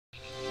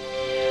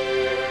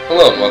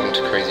Hello and welcome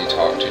to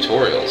CrazyTalk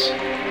tutorials,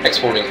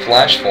 exporting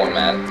Flash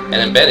format and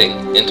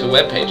embedding into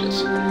web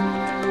pages.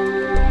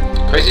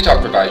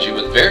 CrazyTalk provides you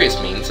with various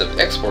means of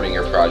exporting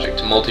your project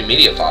to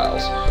multimedia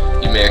files.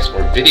 You may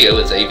export video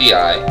as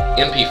AVI,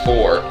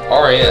 MP4,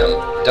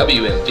 RM,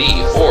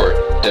 WMV, or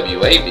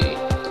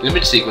WAV,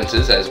 image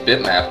sequences as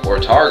bitmap or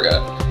targa,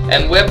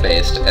 and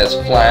web-based as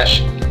Flash,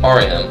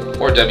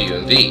 RM, or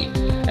WMV,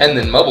 and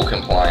then mobile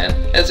compliant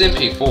as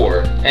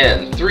MP4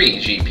 and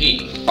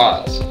 3GP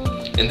files.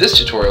 In this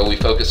tutorial, we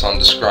focus on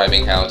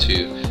describing how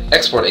to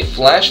export a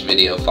Flash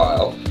video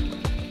file,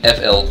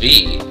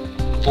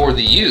 FLV, for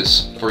the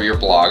use for your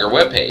blog or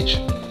web page.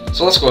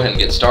 So let's go ahead and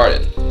get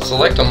started.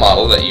 Select a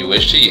model that you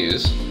wish to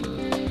use.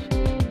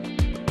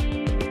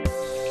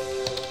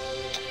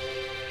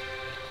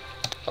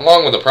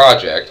 Along with a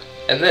project,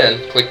 and then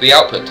click the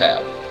Output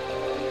tab.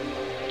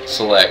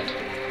 Select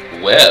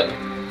Web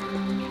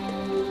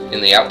in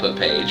the Output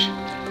page.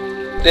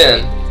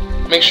 Then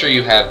make sure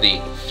you have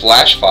the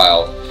Flash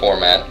file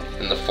format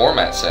in the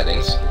Format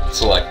settings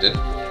selected.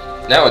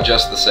 Now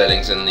adjust the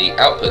settings in the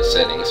Output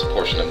settings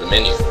portion of the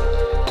menu.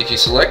 If you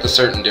select a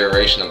certain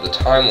duration of the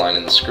timeline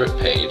in the script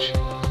page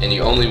and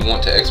you only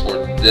want to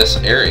export this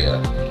area,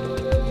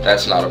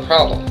 that's not a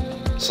problem.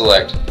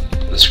 Select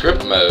the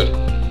script mode,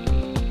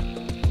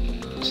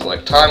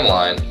 select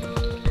timeline,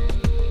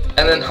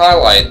 and then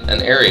highlight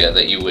an area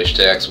that you wish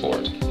to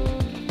export.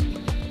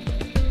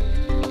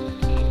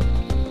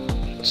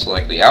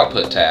 Select the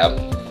Output tab,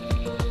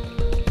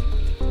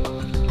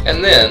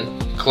 and then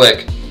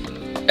click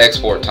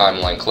Export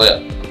Timeline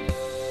Clip.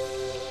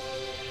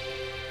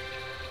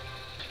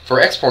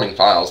 For exporting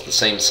files the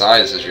same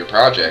size as your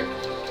project,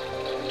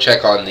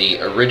 check on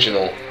the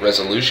Original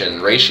Resolution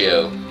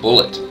Ratio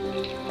bullet.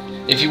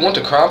 If you want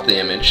to crop the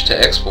image to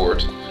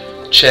export,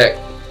 check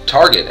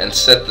Target and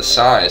set the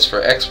size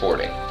for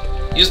exporting.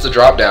 Use the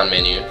drop-down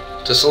menu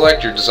to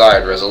select your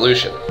desired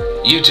resolution.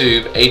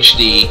 YouTube,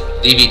 HD,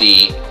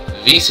 DVD,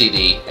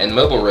 VCD, and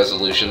mobile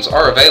resolutions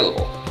are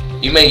available.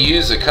 You may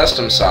use a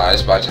custom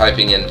size by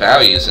typing in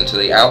values into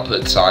the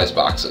output size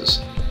boxes.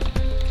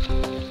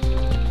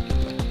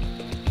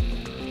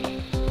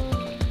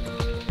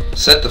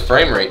 Set the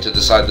frame rate to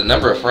decide the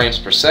number of frames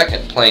per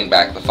second playing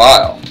back the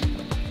file.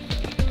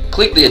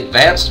 Click the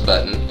Advanced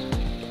button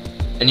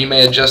and you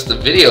may adjust the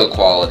video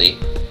quality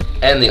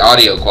and the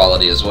audio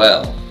quality as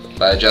well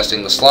by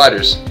adjusting the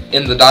sliders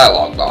in the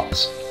dialog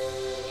box.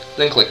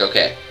 Then click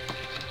OK.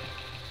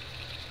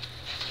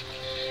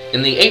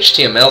 In the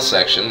HTML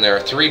section, there are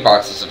 3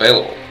 boxes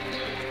available.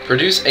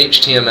 Produce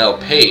HTML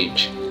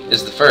page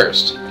is the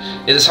first.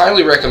 It is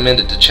highly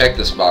recommended to check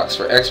this box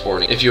for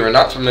exporting if you are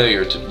not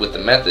familiar with the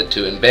method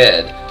to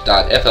embed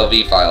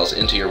 .flv files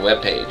into your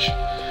web page.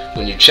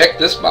 When you check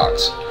this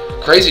box,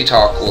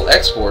 CrazyTalk will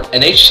export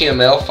an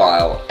HTML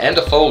file and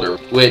a folder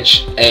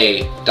which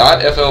a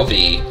 .flv,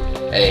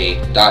 a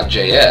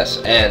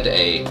 .js, and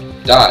a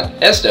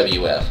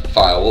 .swf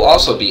file will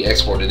also be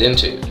exported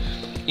into.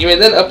 You may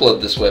then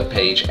upload this web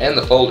page and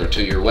the folder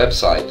to your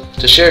website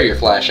to share your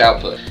Flash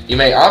output. You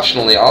may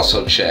optionally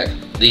also check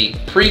the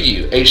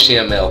Preview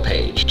HTML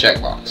page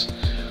checkbox.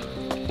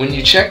 When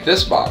you check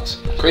this box,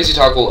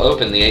 CrazyTalk will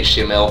open the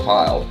HTML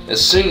file as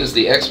soon as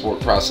the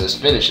export process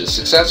finishes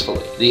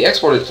successfully. The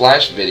exported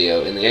Flash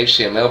video in the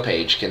HTML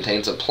page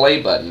contains a play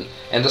button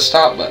and a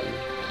stop button.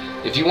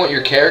 If you want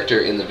your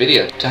character in the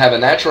video to have a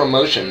natural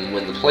motion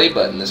when the play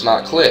button is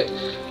not clicked,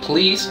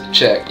 please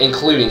check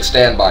including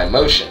standby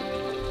motion.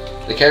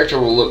 The character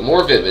will look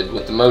more vivid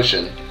with the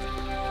motion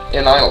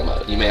in idle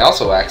mode. You may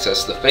also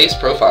access the face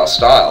profile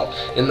style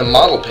in the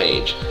model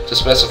page to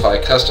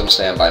specify custom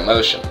standby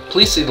motion.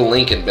 Please see the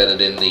link embedded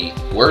in the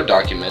Word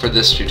document for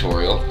this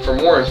tutorial for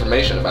more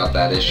information about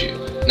that issue.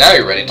 Now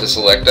you're ready to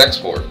select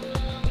Export.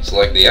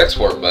 Select the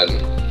Export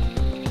button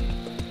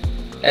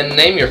and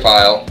name your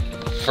file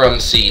From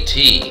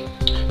CT.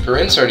 For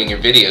inserting your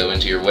video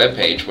into your web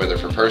page, whether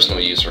for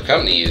personal use or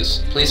company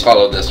use, please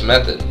follow this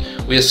method.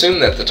 We assume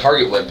that the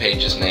target web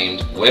page is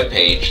named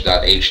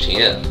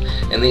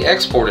webpage.htm and the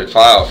exported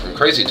file from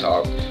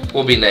CrazyTalk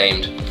will be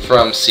named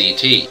From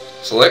CT.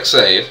 Select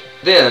Save.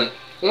 Then,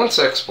 once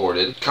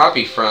exported,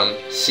 copy from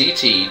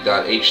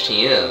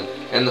ct.htm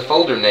and the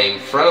folder name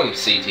From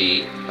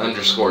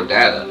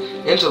CT_data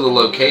into the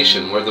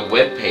location where the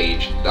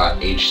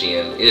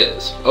webpage.htm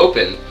is.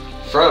 Open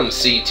From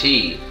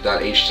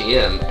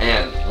ct.htm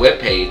and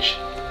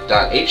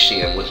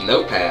webpage.htm with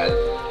Notepad.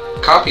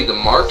 Copy the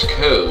marked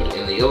code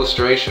in the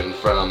illustration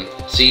from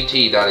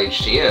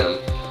ct.htm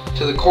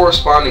to the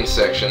corresponding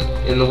section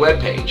in the web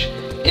page,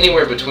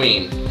 anywhere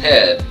between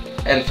head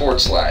and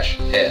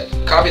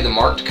 /head. Copy the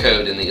marked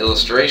code in the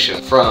illustration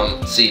from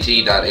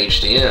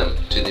ct.htm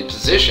to the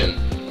position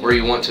where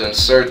you want to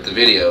insert the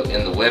video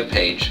in the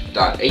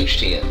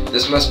webpage.htm.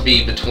 This must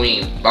be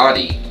between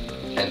body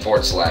and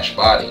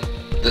 /body.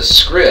 The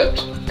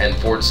script and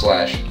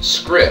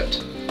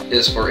 /script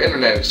is for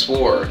Internet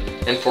Explorer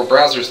and for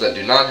browsers that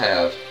do not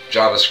have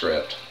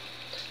JavaScript.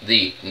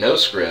 The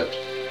NoScript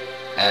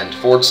and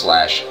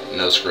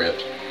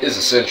 /NoScript is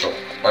essential.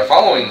 By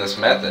following this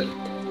method,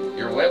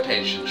 your web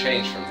page should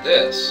change from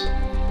this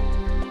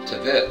to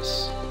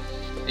this.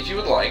 If you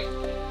would like,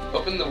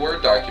 open the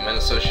Word document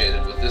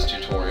associated with this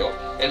tutorial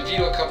and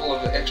view a couple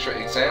of extra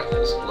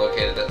examples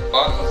located at the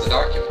bottom of the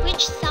document.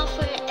 Which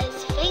software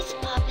is Face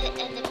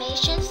Puppet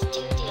Animation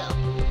Studio?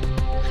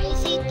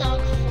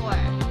 CrazyTalk4,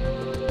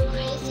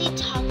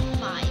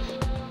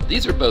 CrazyTalk5.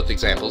 These are both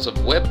examples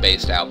of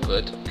web-based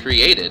output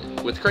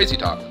created with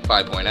CrazyTalk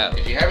 5.0.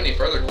 If you have any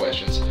further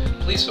questions,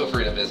 please feel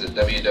free to visit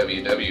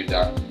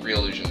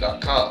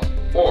www.reallusion.com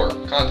or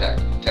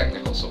contact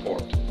technical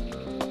support.